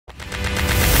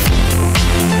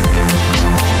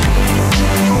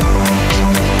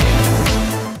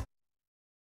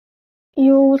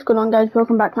What's going on, guys?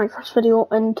 Welcome back to my first video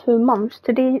in 2 months.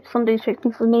 Today, Sunday,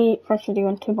 16th of May, first video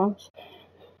in 2 months.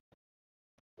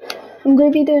 I'm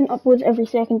going to be doing uploads every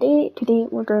second day. Today,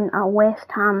 we're doing a West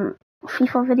Ham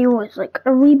FIFA video. It's like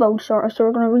a rebuild sort of, so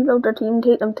we're going to rebuild our team,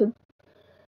 take them to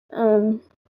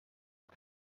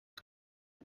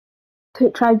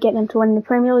try and get them to win the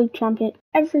Premier League champion,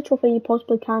 every trophy you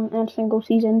possibly can in a single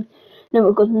season. Then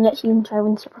we'll go to the next season and try and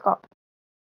win the Super Cup.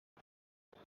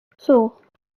 So,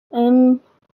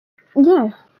 yeah.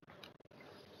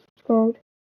 So,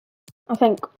 I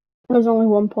think there's only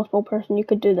one possible person you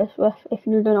could do this with if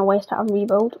you're doing a West Ham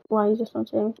rebuild. Why is this not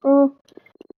saying? Oh,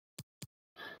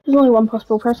 there's only one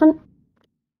possible person.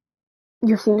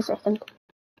 You'll see in a second.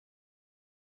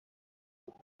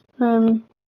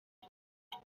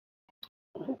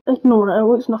 Ignore it. It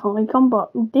looks nothing like him,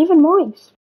 but David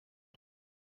Moyes.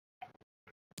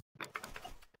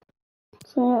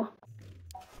 So yeah,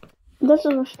 this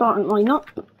is our starting lineup.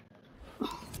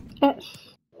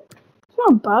 It's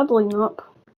not a bad lineup.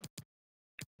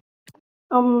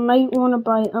 I might want to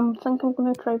buy. I think I'm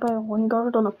going to try buy a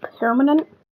Lingard on a permanent.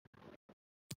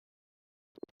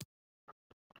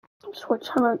 Switch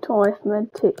him out to left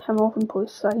mid, take him off and play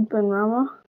side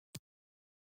Benrahma.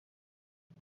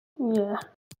 Yeah.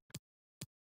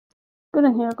 Good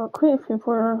in here, got quite a few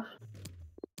players.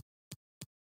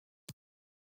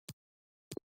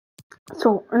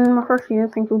 So, in my first year, I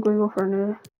think we're going to go for a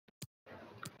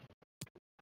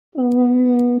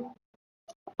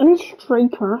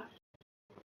striker.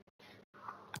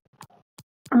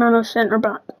 And then a centre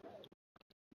back.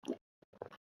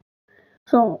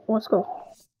 So, let's go.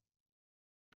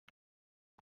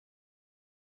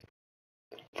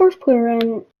 First player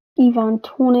in, Ivan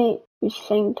Toney, who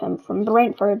signed him from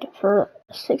Brentford for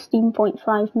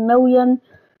 16.5 million,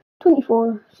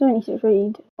 24, 76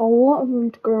 rated, a lot of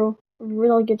room to grow,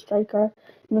 really good striker,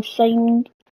 and they've signed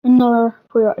another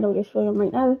player, I don't just show him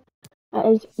right now, that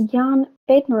is Jan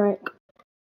Bednarek,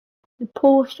 the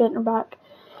Polish centre back,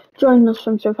 joined us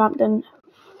from Southampton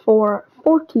for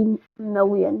 14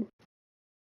 million.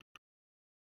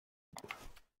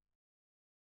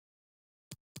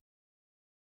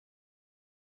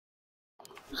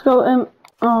 So,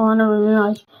 oh, I never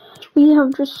realised. We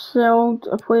have just sold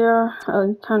a player,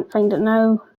 I can't find it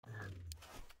now.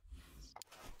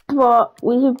 But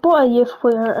we have bought a youth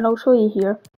player, and I'll show you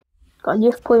here. Got a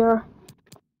youth player.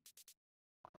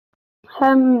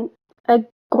 Him,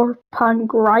 Igor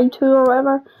Pangraitu or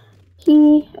whatever.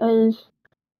 He is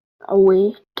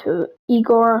away to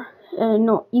Igor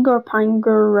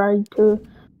Pangraitu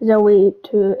is away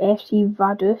to FC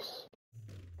Vaduz.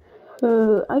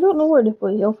 I don't know where to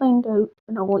play. He'll find out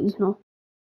and I'll let you know.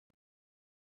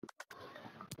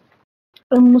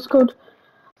 What's called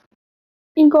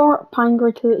Igor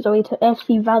Pangraitu is away to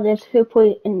FC Vaduz, who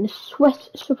play in the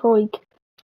Swiss Super League.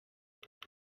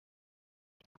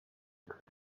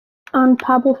 And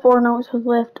Pablo Fornals has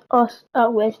left us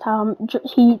at West Ham.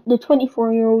 The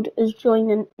 24-year-old is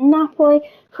joining Napoli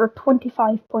for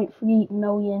 £25.3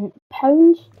 million.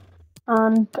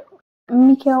 And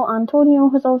Mikel Antonio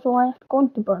has also left,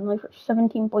 gone to Burnley for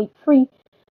 £17.3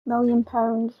 million.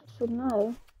 So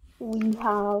now we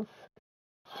have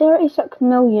 36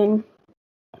 million,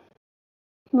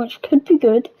 which could be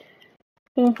good.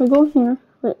 And if we go here,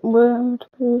 where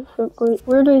do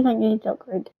you think you need to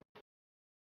upgrade?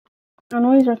 I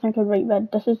know he's thinking right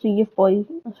bid. This is the youth boy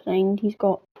signed. He's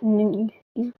got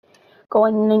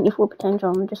like 94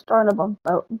 potential. I'm just starting above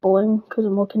Bowen because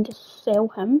I'm looking to sell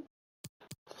him.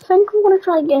 I think I'm gonna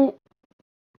try and get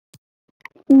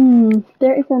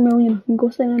 34 million. I can go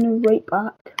sign a new right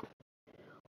back,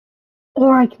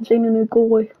 or I can sign a new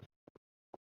goalie.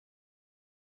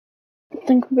 I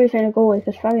think I'm gonna sign a goalie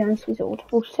because Fabianski's old.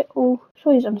 We'll show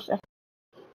you in a second.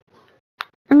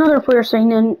 Another player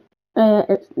signing.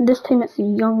 This time it's the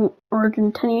young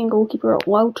Argentinian goalkeeper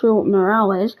Lautaro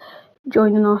Morales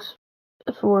joining us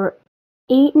for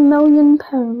 £8 million,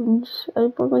 I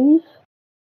believe.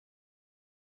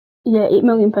 Yeah, £8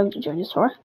 million to join us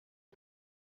for.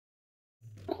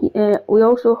 We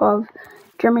also have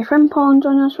Jeremy Frimpong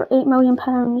joining us for £8 million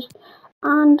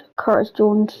and Curtis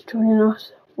Jones joining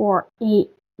us for £8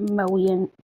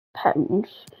 million.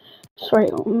 Sorry,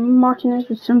 Martinez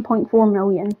was 7.4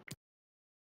 million.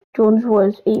 Jones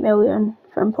was 8 million,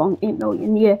 Frimpong 8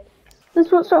 million, yeah. This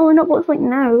is what starting up looks like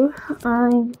now.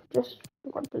 I just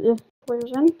got to put the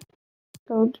players in.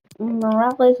 So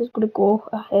Morales is going to go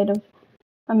ahead of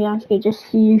Fabianski, just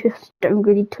see just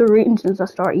downgraded 2 ratings since I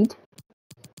started.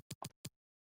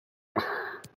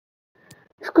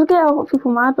 It's going to get a lot of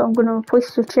people mad, but I'm going to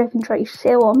replace Souček and try to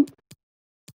sell him.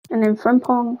 And then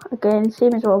Frimpong, again,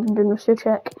 same as what I've been doing with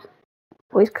Souček.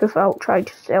 Boys Kufel tried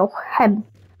to sell him.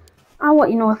 I'll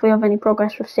let you know if we have any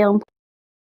progress with selling.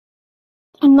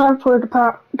 Another player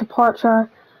departure.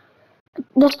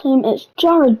 This time it's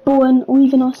Jared Bowen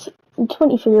leaving us. The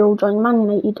 23-year-old joined Man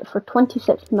United for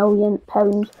 £26 million,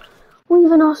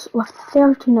 leaving us with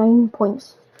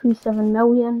 39.37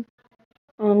 million.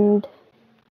 And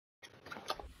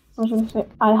I was going to say,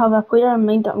 I have a player in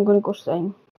mind that I'm going to go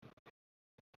sign.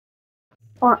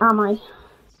 Or am I?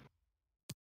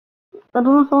 I don't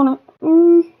know if I want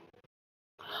to.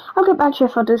 I'll get back to you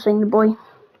if I do sign the boy.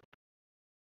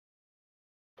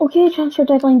 Okay, transfer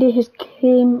deadline day has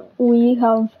came. We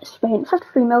have spent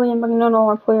 53 million bringing on all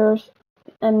our players,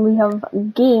 and we have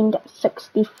gained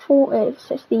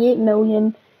 68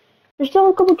 million. There's still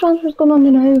a couple of transfers going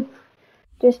on now,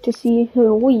 just to see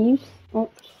who leaves.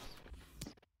 Oops.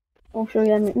 I'll show you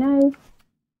them right now.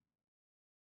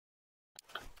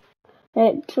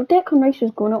 So Declan Rice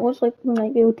is going. It looks like we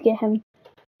might be able to get him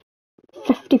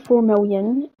 54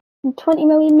 million, 20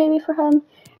 million maybe for him.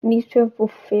 And these two have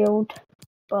both failed,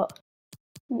 but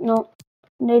no,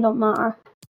 they don't matter.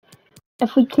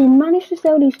 If we can manage to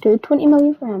sell these two, 20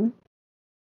 million for him,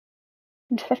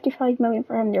 and 55 million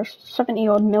for him, there's 70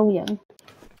 odd million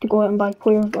to go out and buy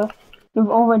players with. We've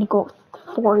already got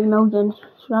 40 million,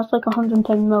 so that's like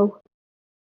 110 mil.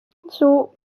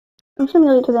 So, I'm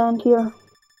simulating to the end here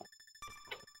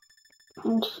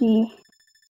and see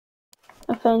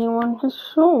if anyone has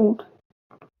sold.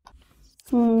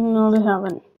 No, they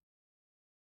haven't.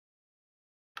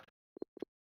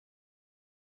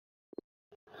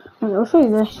 I'll show you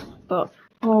this, but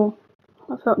I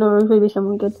thought there was maybe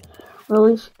someone good.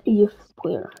 Release a youth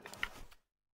player.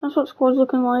 That's what squad's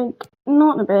looking like.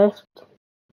 Not the best,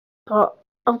 but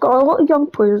I've got a lot of young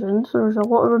players in, so there's a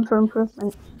lot of room for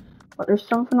improvement. But there's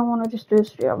something I want to just do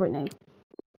straight up right now.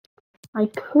 I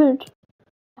could,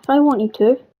 if I wanted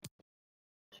to,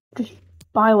 just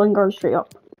buy Lingard straight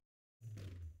up.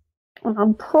 And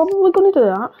I'm probably going to do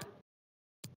that.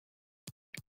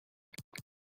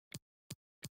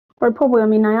 I am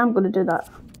going to do that.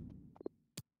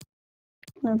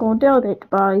 I'm going to delegate to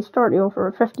buy, start the offer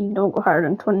at 15, don't go higher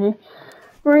than 20.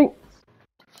 Right.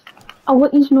 I'll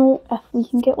let you know if we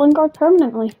can get Lingard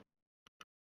permanently.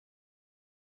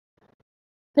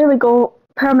 There we go,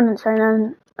 permanent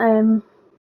sign in.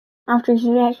 After his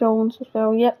actual ones as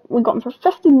well. Yep, we got him for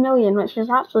 15 million, which is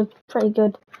actually pretty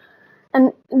good.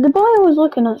 And the boy I was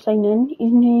looking at signing,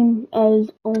 his name is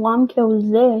Lamkel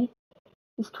Zeh.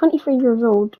 He's 23 years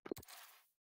old.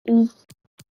 I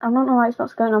don't know why it's not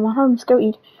scouting him. I heard him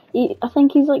scouted. I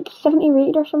think he's like 70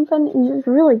 rated or something. He's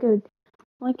really good.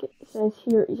 Like it says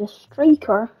here, he's a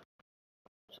striker.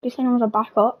 So they sign him as a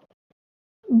backup.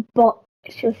 But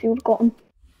Sheffield got him.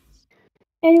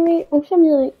 Anyway, we'll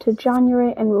simulate to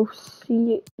January and we'll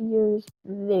see you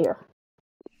there.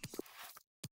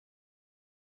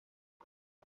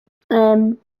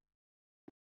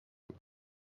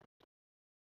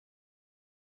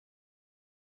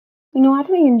 You know, I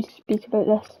don't even need to speak about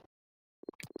this.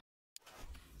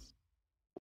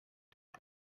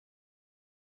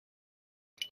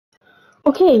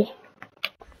 Okay,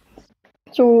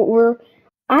 so we're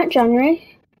at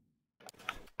January.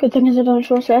 Good thing is I don't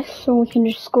show this, so we can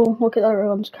just go look at the other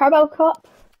ones. Carabao Cup.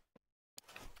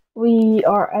 We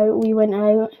are out. We went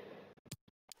out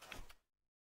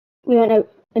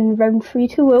in round 3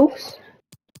 to Wolves.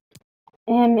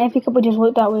 Every couple just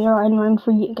looked that we are in round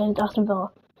 3 against Aston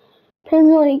Villa.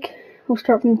 Premier League, we'll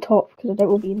start from the top because I doubt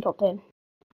we'll be in top 10.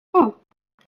 Oh.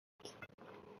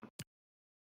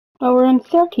 Well, we're in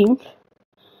 13th.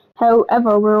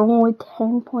 However, we're only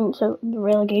 10 points out of the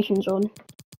relegation zone.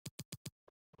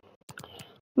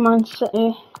 Man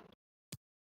City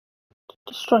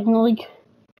destroying the league.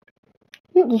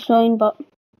 Not destroying, but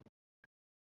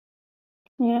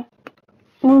yeah.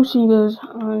 We'll see those,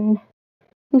 and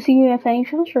we'll see you if any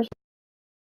transfers.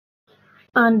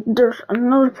 And there's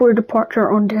another player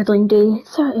departure on deadline day,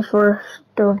 31st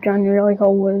of January, like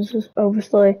always,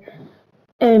 obviously.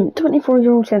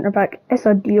 24-year-old centre-back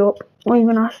Issa Diop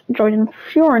leaving us, joining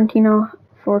Fiorentina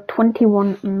for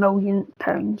 £21 million.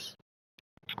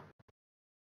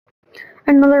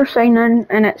 Another signing,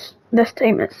 and this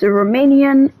time it's the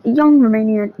young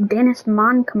Romanian Denis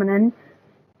Man coming in.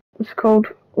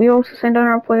 We also signed on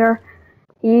our player.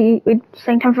 We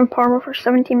signed him from Parma for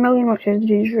 17 million, which is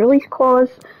his release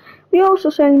clause. We also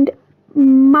signed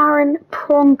Marin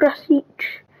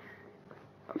Pongracic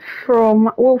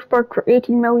from Wolfsburg for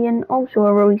 18 million, also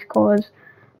a release clause.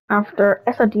 After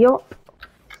Issa Diop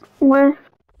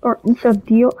Issa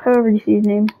Diop, however you say his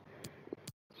name.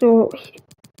 So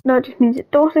that just means that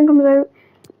Dawson comes out,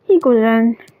 he goes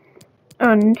in,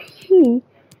 and he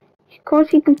because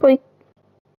he can play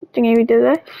thingy, we do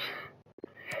this.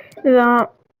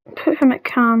 That put him at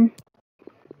cam.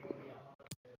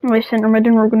 Right centre mid,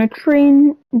 and we're going to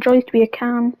train Joyce to be a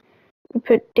cam. We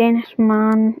put Dennis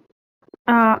Mann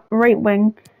at right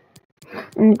wing,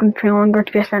 and we're going to train Longer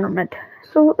to be a centre mid.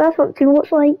 So that's what the team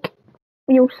looks like.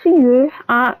 We'll see you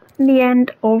at the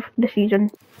end of the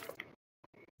season.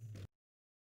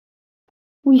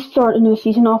 We start a new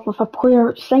season off with a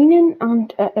player signing,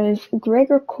 and it is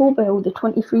Gregor Kobel, the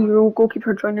 23-year-old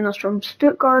goalkeeper, joining us from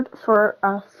Stuttgart for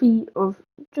a fee of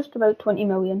just about 20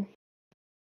 million.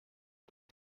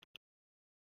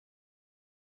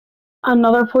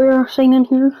 Another player signing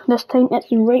here, this time it's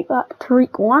right back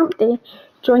Tariq Lamptey,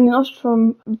 joining us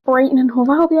from Brighton and Hove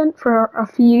Albion for a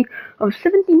fee of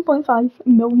 £17.5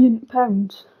 million.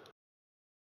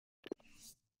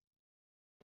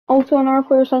 Also another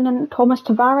player signing, Thomas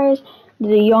Tavares,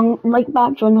 the young right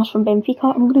back, joining us from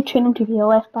Benfica. I'm going to train him to be a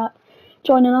left back,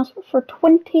 joining us for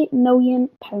 £20 million.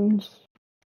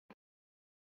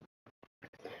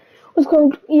 What's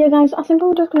called? Yeah guys, I think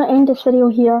I'm just going to end this video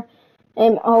here.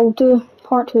 I'll do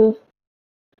part 2.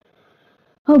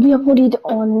 I'll be uploaded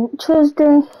on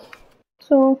Tuesday.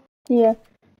 So yeah,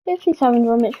 if you haven't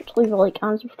enjoyed, make sure to leave a like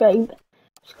and subscribe.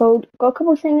 It's called, got a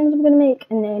couple of things I'm going to make,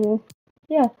 and then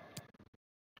yeah,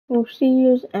 we'll see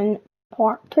you in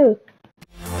part 2.